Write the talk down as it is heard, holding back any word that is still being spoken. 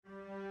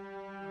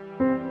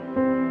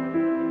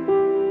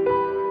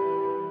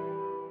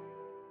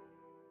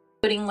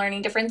Decoding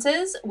Learning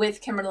Differences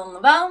with Kimberly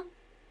Lavelle.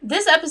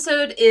 This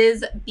episode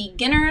is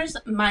Beginner's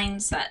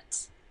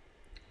Mindset.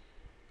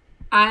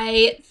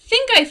 I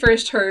think I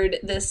first heard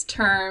this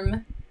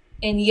term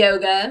in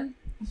yoga,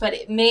 but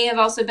it may have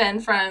also been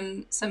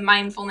from some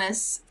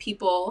mindfulness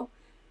people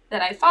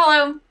that I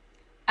follow,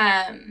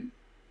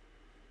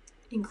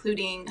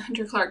 including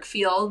Hunter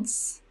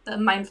Clarke-Fields, the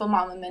Mindful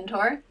Mama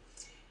mentor.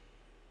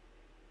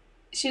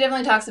 She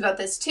definitely talks about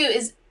this too,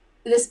 is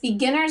this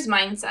beginner's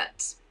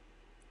mindset.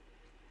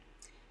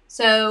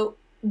 So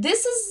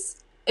this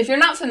is, if you're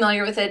not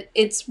familiar with it,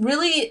 it's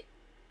really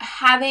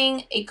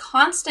having a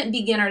constant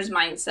beginner's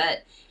mindset.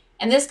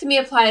 And this can be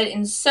applied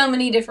in so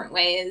many different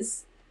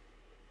ways.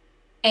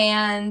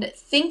 And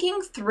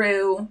thinking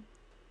through,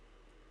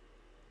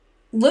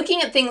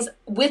 looking at things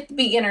with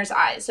beginner's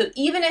eyes. So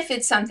even if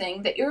it's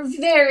something that you're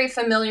very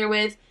familiar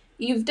with,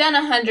 you've done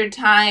 100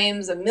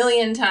 times,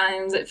 1,000,000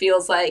 times, it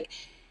feels like,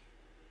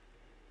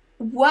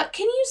 what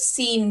can you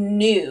see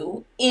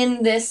new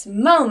in this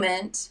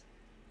moment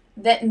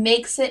that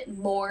makes it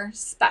more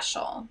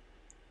special?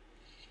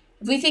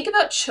 If we think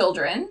about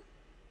children,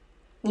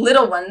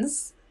 little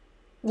ones,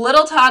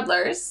 little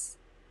toddlers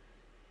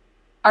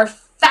are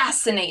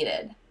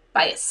fascinated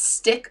by a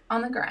stick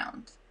on the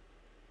ground.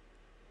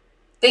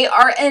 They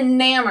are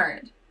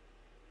enamored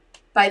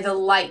by the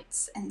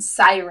lights and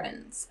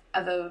sirens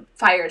of a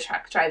fire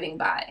truck driving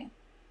by.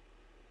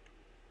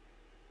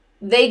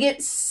 They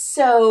get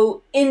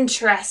so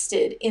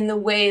interested in the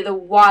way the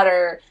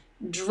water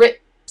drips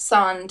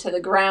onto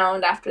the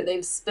ground after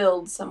they've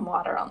spilled some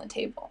water on the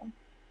table.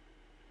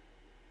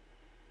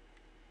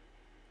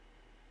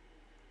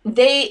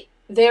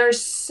 They're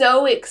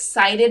so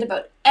excited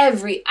about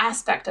every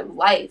aspect of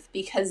life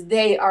because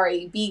they are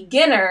a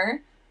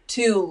beginner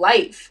to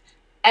life.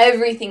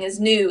 Everything is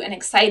new and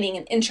exciting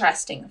and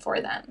interesting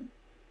for them.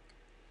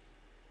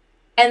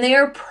 And they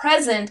are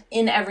present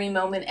in every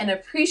moment and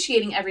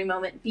appreciating every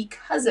moment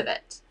because of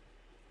it.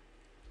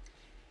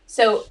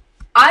 So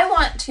I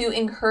want to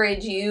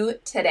encourage you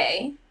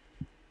today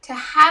to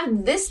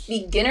have this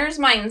beginner's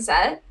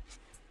mindset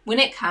when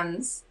it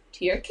comes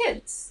to your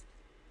kids.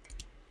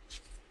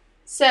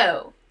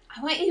 So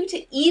I want you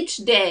to each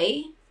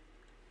day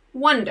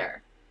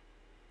wonder,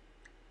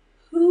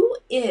 who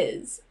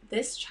is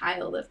this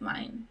child of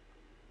mine?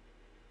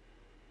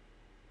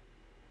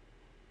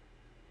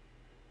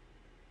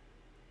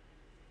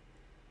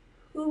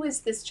 Who is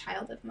this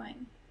child of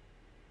mine?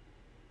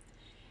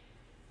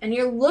 And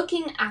you're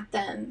looking at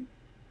them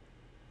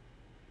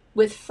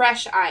with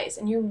fresh eyes,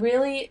 and you're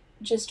really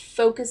just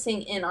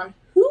focusing in on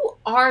who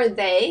are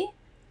they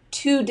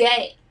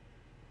today?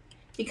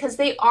 Because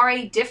they are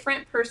a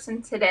different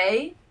person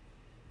today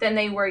than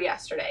they were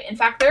yesterday. In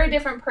fact, they're a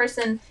different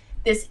person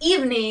this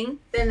evening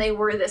than they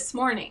were this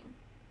morning.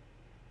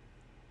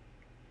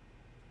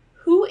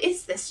 Who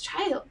is this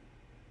child?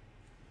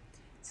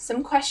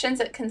 Some questions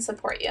that can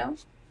support you,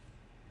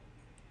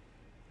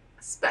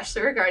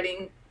 especially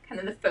regarding kind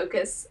of the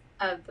focus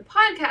of the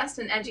podcast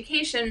and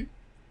education.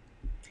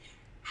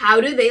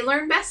 How do they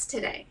learn best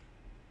today?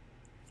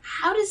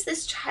 How does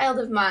this child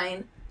of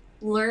mine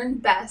learn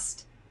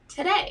best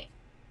today?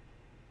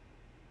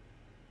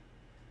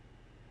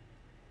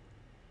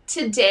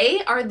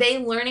 Today, are they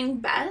learning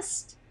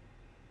best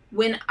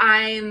when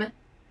I'm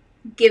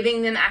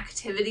giving them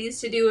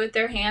activities to do with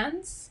their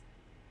hands?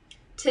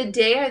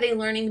 Today, are they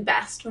learning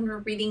best when we're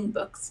reading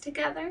books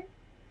together?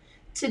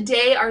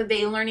 Today, are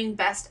they learning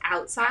best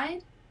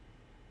outside?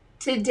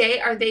 Today,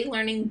 are they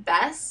learning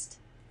best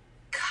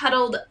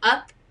cuddled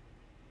up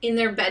in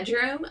their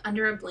bedroom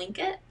under a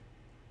blanket?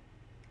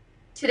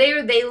 Today,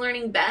 are they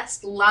learning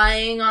best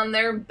lying on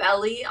their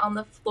belly on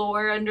the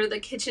floor under the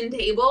kitchen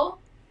table?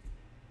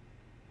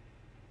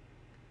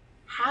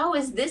 How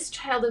is this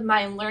child of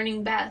mine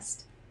learning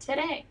best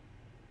today?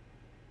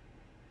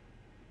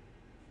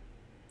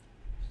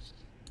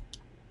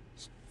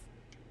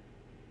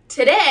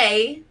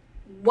 Today,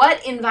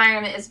 what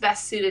environment is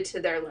best suited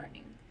to their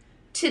learning?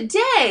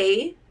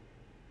 Today,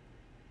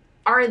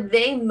 are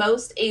they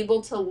most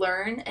able to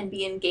learn and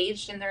be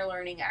engaged in their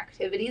learning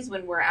activities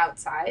when we're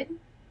outside?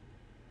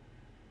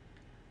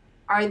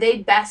 Are they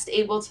best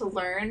able to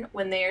learn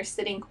when they are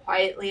sitting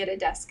quietly at a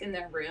desk in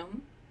their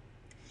room?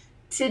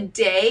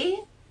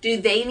 Today, do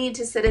they need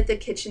to sit at the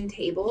kitchen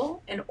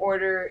table in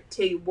order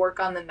to work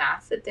on the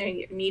math that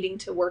they're needing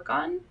to work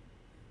on?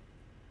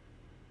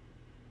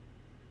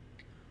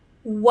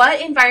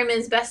 What environment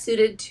is best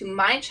suited to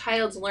my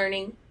child's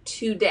learning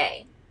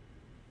today?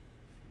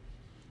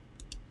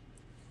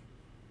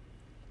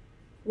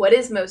 What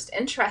is most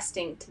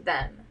interesting to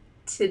them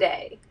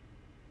today?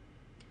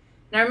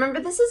 Now remember,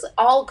 this is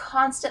all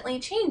constantly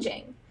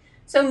changing.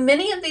 So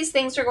many of these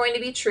things are going to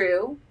be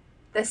true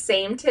the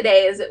same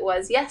today as it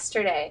was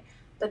yesterday,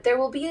 but there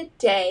will be a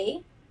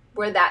day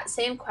where that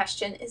same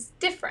question is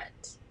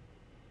different.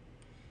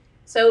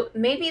 So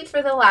maybe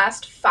for the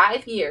last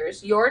 5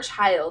 years, your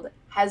child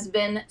has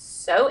been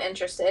so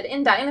interested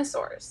in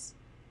dinosaurs.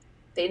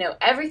 They know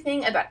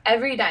everything about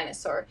every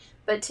dinosaur,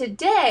 but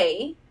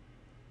today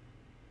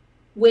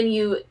when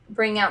you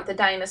bring out the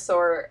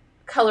dinosaur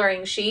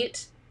coloring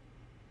sheet,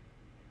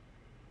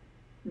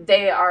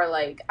 they are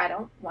like, I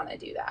don't want to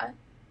do that.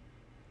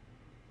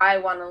 I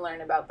want to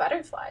learn about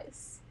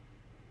butterflies.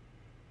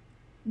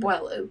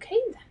 Well, okay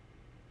then.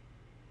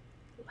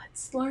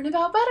 Let's learn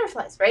about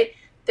butterflies, right?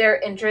 Their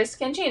interest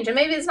can change. And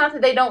maybe it's not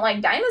that they don't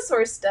like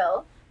dinosaurs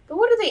still, but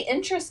what are they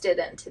interested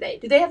in today?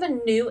 Do they have a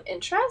new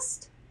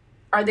interest?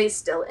 Are they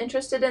still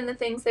interested in the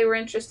things they were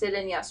interested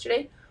in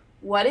yesterday?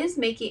 What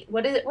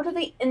are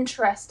they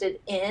interested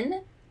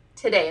in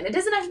today? And it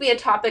doesn't have to be a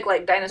topic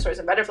like dinosaurs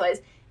and butterflies.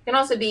 It can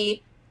also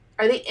be,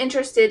 are they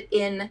interested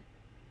in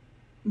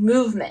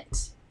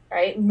movement,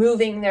 right?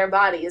 Moving their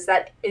body. Is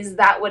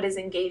that what is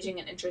engaging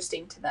and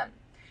interesting to them?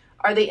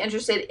 Are they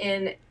interested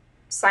in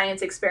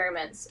science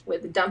experiments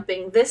with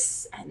dumping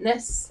this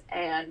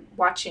and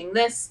watching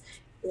this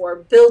or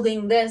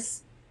building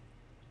this?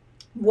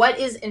 What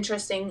is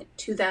interesting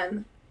to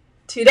them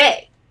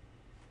today?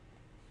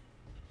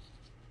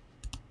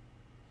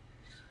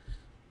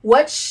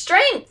 What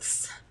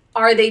strengths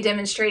are they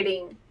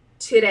demonstrating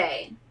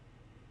today?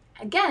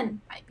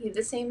 Again, might be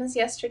the same as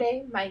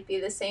yesterday, might be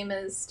the same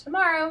as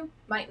tomorrow,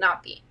 might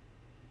not be.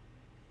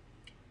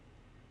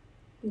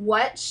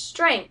 What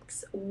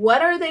strengths?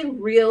 What are they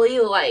really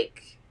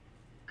like?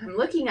 I'm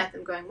looking at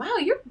them going, wow,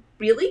 you're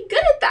really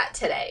good at that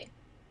today.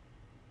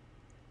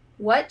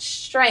 What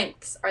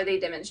strengths are they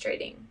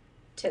demonstrating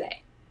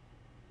today?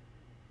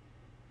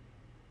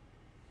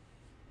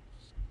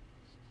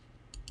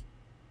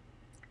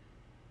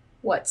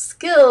 What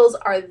skills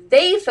are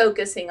they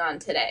focusing on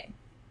today?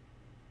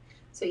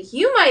 So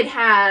you might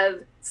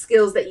have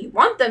skills that you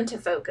want them to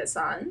focus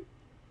on.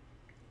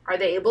 Are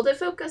they able to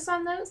focus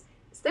on those?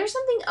 Is there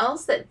something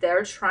else that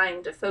they're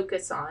trying to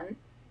focus on?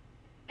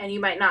 And you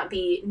might not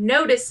be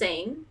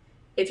noticing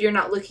if you're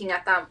not looking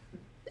at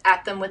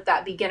them with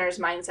that beginner's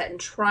mindset and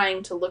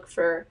trying to look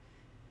for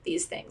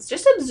these things.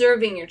 Just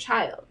observing your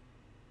child.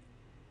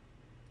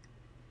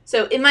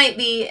 So it might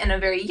be in a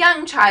very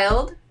young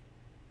child.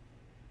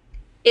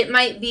 It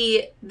might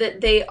be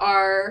that they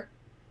are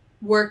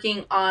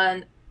working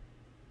on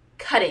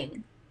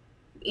cutting,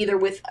 either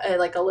with a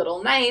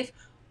little knife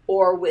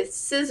or with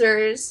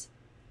scissors.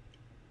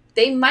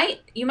 You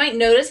might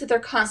notice that they're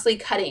constantly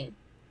cutting,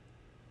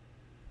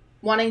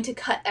 wanting to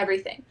cut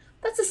everything.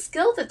 That's a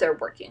skill that they're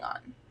working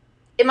on.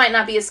 It might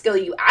not be a skill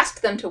you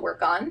ask them to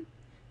work on,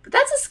 but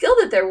that's a skill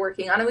that they're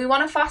working on, and we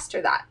want to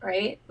foster that,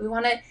 right? We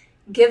want to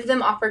give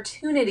them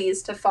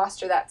opportunities to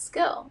foster that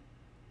skill.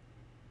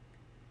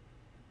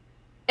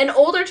 An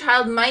older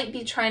child might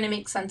be trying to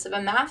make sense of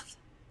a math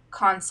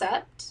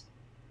concept,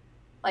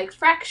 like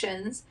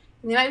fractions,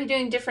 and they might be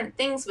doing different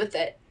things with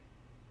it.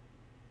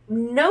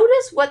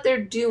 Notice what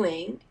they're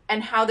doing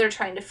and how they're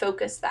trying to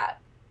focus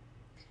that.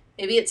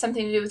 Maybe it's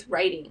something to do with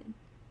writing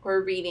or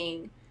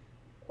reading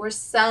or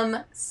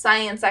some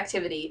science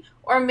activity.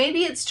 Or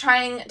maybe it's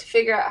trying to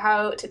figure out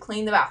how to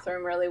clean the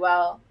bathroom really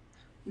well.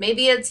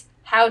 Maybe it's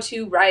how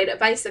to ride a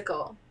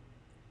bicycle,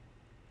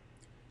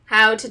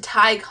 how to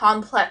tie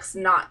complex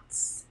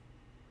knots,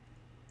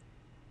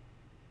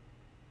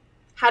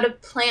 how to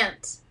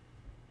plant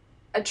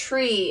a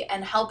tree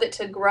and help it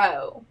to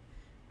grow,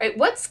 right?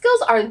 What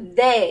skills are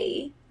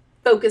they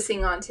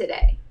focusing on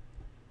today?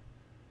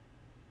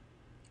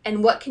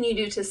 And what can you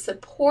do to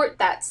support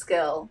that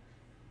skill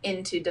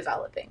into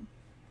developing?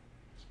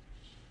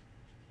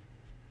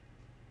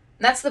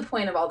 And that's the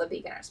point of all the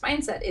beginner's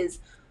mindset is,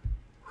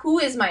 who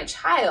is my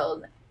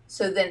child?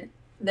 So then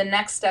the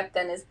next step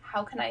then is,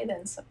 how can I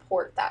then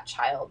support that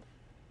child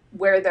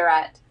where they're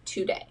at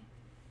today?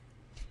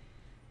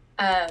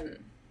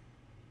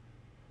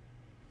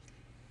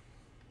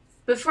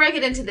 Before I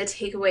get into the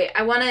takeaway,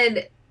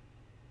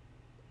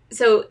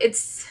 so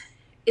it's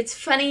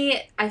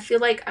funny, I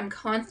feel like I'm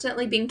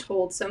constantly being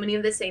told so many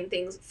of the same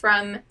things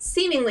from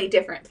seemingly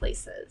different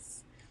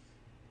places,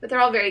 but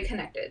they're all very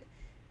connected.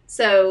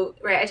 So,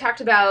 right, I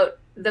talked about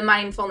the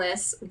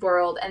mindfulness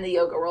world and the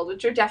yoga world,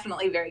 which are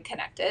definitely very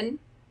connected.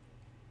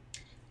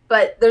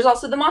 But there's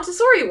also the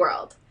Montessori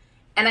world.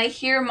 And I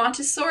hear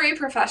Montessori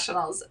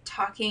professionals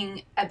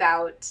talking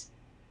about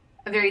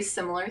a very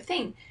similar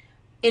thing.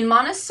 In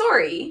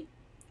Montessori,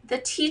 the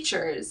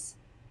teachers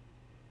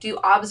do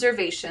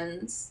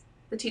observations.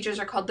 The teachers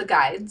are called the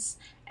guides,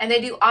 and they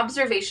do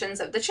observations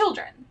of the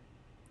children.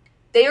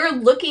 They are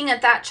looking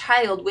at that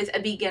child with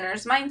a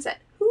beginner's mindset.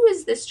 Who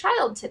is this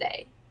child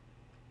today?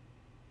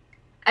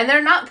 And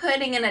they're not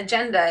putting an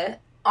agenda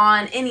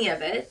on any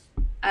of it.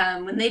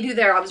 When they do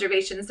their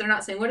observations, they're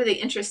not saying, what are they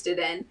interested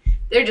in?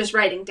 They're just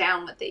writing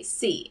down what they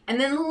see. And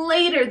then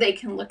later they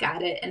can look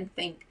at it and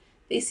think,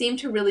 they seem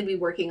to really be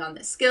working on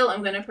this skill.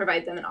 I'm going to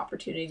provide them an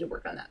opportunity to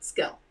work on that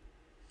skill.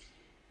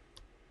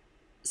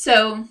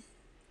 So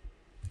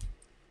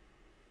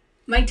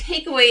my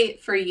takeaway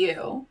for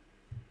you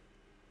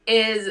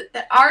is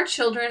that our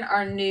children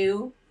are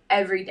new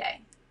every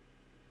day.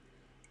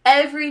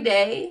 Every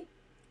day,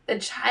 the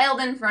child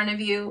in front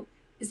of you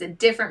is a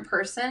different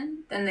person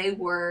than they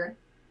were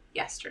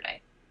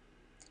yesterday.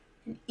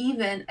 And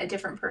even a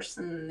different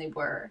person than they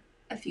were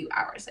a few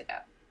hours ago.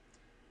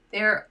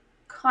 They're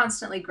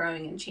constantly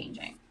growing and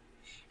changing.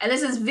 And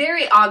this is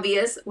very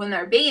obvious when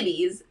they're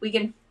babies. We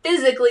can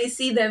physically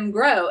see them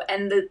grow,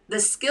 and the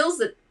skills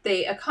that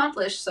they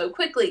accomplish so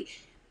quickly,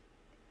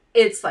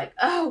 it's like,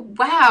 oh,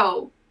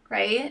 wow,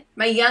 right?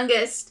 My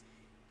youngest,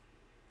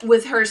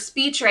 with her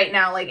speech right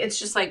now, like, it's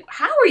just like,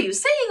 how are you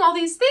saying all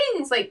these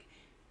things? Like,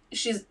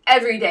 she's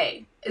every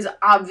day is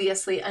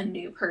obviously a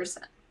new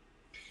person.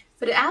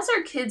 But as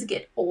our kids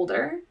get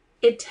older,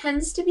 it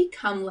tends to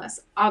become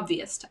less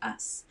obvious to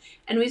us.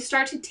 And we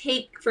start to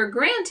take for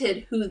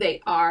granted who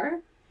they are,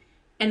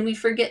 and we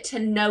forget to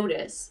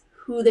notice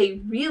who they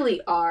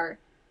really are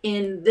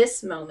in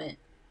this moment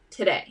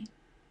today.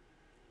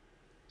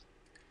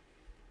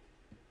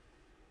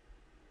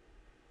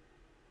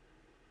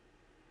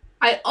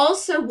 I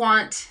also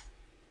want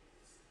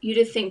you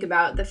to think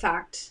about the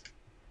fact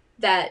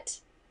that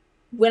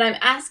when I'm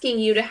asking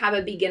you to have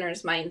a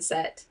beginner's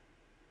mindset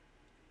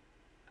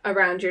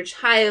around your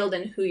child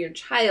and who your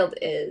child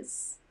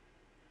is,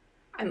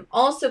 I'm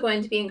also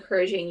going to be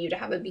encouraging you to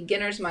have a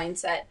beginner's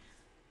mindset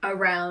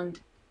around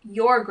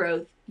your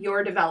growth,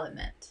 your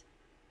development.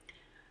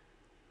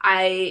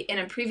 In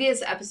a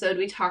previous episode,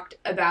 we talked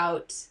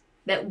about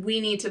that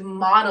we need to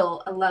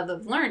model a love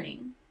of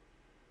learning.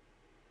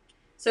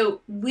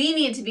 So we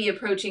need to be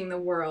approaching the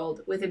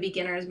world with a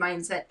beginner's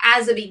mindset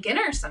as a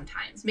beginner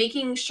sometimes,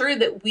 making sure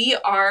that we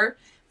are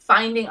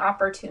finding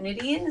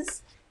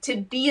opportunities to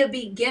be a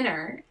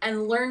beginner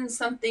and learn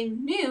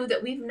something new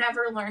that we've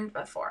never learned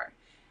before,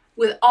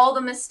 with all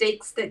the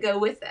mistakes that go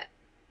with it.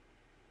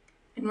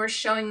 And we're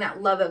showing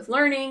that love of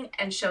learning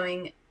and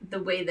showing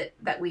the way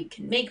that we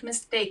can make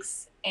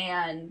mistakes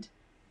and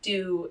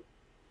do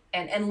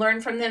and learn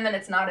from them, and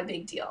it's not a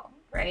big deal,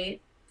 right?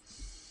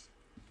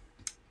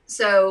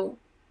 So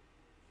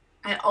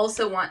I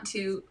also want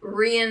to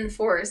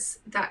reinforce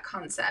that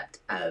concept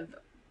of,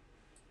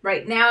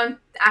 right now I'm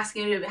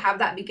asking you to have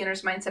that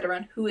beginner's mindset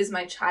around who is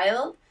my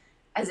child,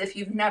 as if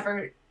you've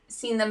never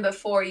seen them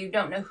before, you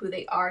don't know who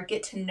they are,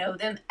 get to know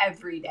them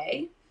every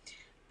day.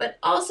 But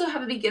also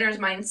have a beginner's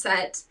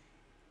mindset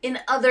in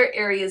other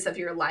areas of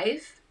your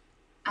life.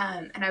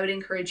 And I would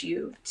encourage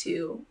you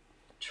to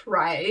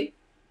try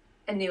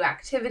a new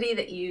activity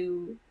that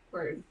you,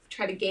 or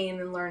try to gain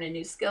and learn a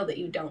new skill that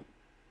you don't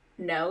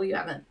know, you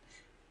haven't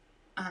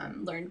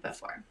learned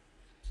before.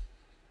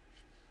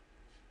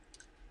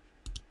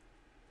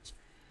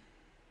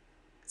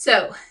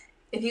 So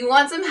if you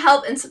want some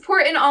help and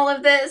support in all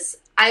of this,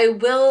 I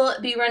will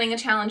be running a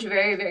challenge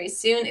very, very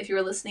soon. If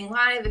you're listening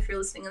live, if you're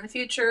listening in the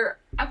future,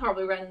 I'll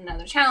probably run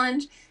another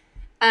challenge.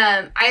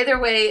 Either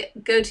way,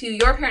 go to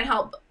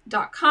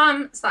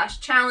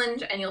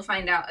yourparenthelp.com/challenge and you'll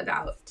find out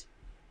about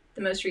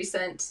the most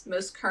recent,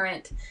 most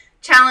current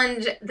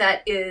challenge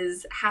that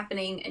is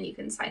happening, and you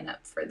can sign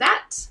up for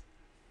that.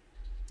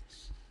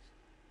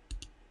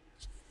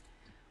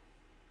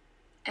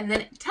 And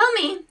then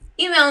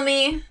email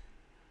me,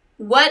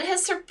 what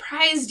has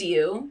surprised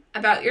you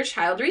about your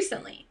child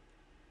recently?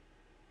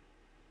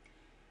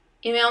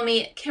 Email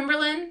me at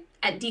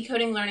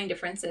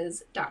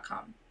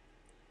Kimberlyn@decodinglearningdifferences.com.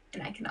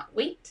 And I cannot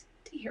wait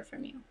to hear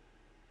from you.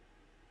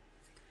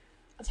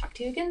 I'll talk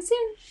to you again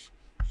soon.